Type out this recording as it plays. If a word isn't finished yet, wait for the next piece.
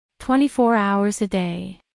24 hours a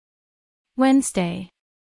day. Wednesday,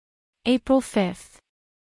 April 5th.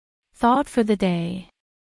 Thought for the day.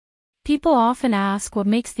 People often ask what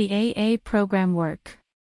makes the AA program work.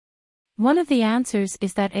 One of the answers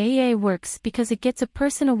is that AA works because it gets a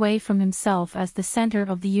person away from himself as the center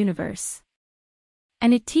of the universe.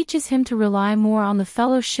 And it teaches him to rely more on the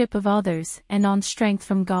fellowship of others and on strength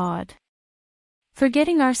from God.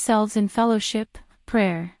 Forgetting ourselves in fellowship,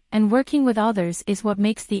 prayer, and working with others is what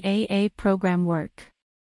makes the AA program work.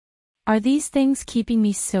 Are these things keeping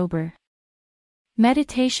me sober?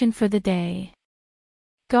 Meditation for the day.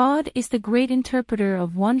 God is the great interpreter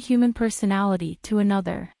of one human personality to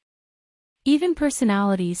another. Even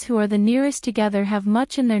personalities who are the nearest together have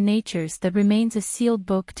much in their natures that remains a sealed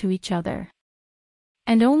book to each other.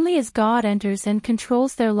 And only as God enters and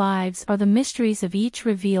controls their lives are the mysteries of each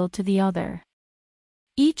revealed to the other.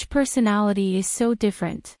 Each personality is so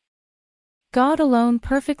different. God alone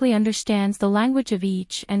perfectly understands the language of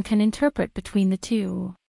each and can interpret between the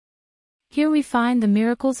two. Here we find the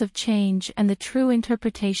miracles of change and the true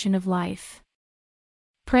interpretation of life.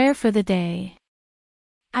 Prayer for the day.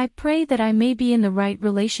 I pray that I may be in the right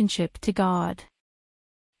relationship to God.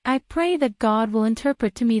 I pray that God will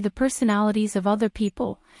interpret to me the personalities of other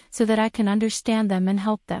people, so that I can understand them and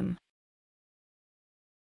help them.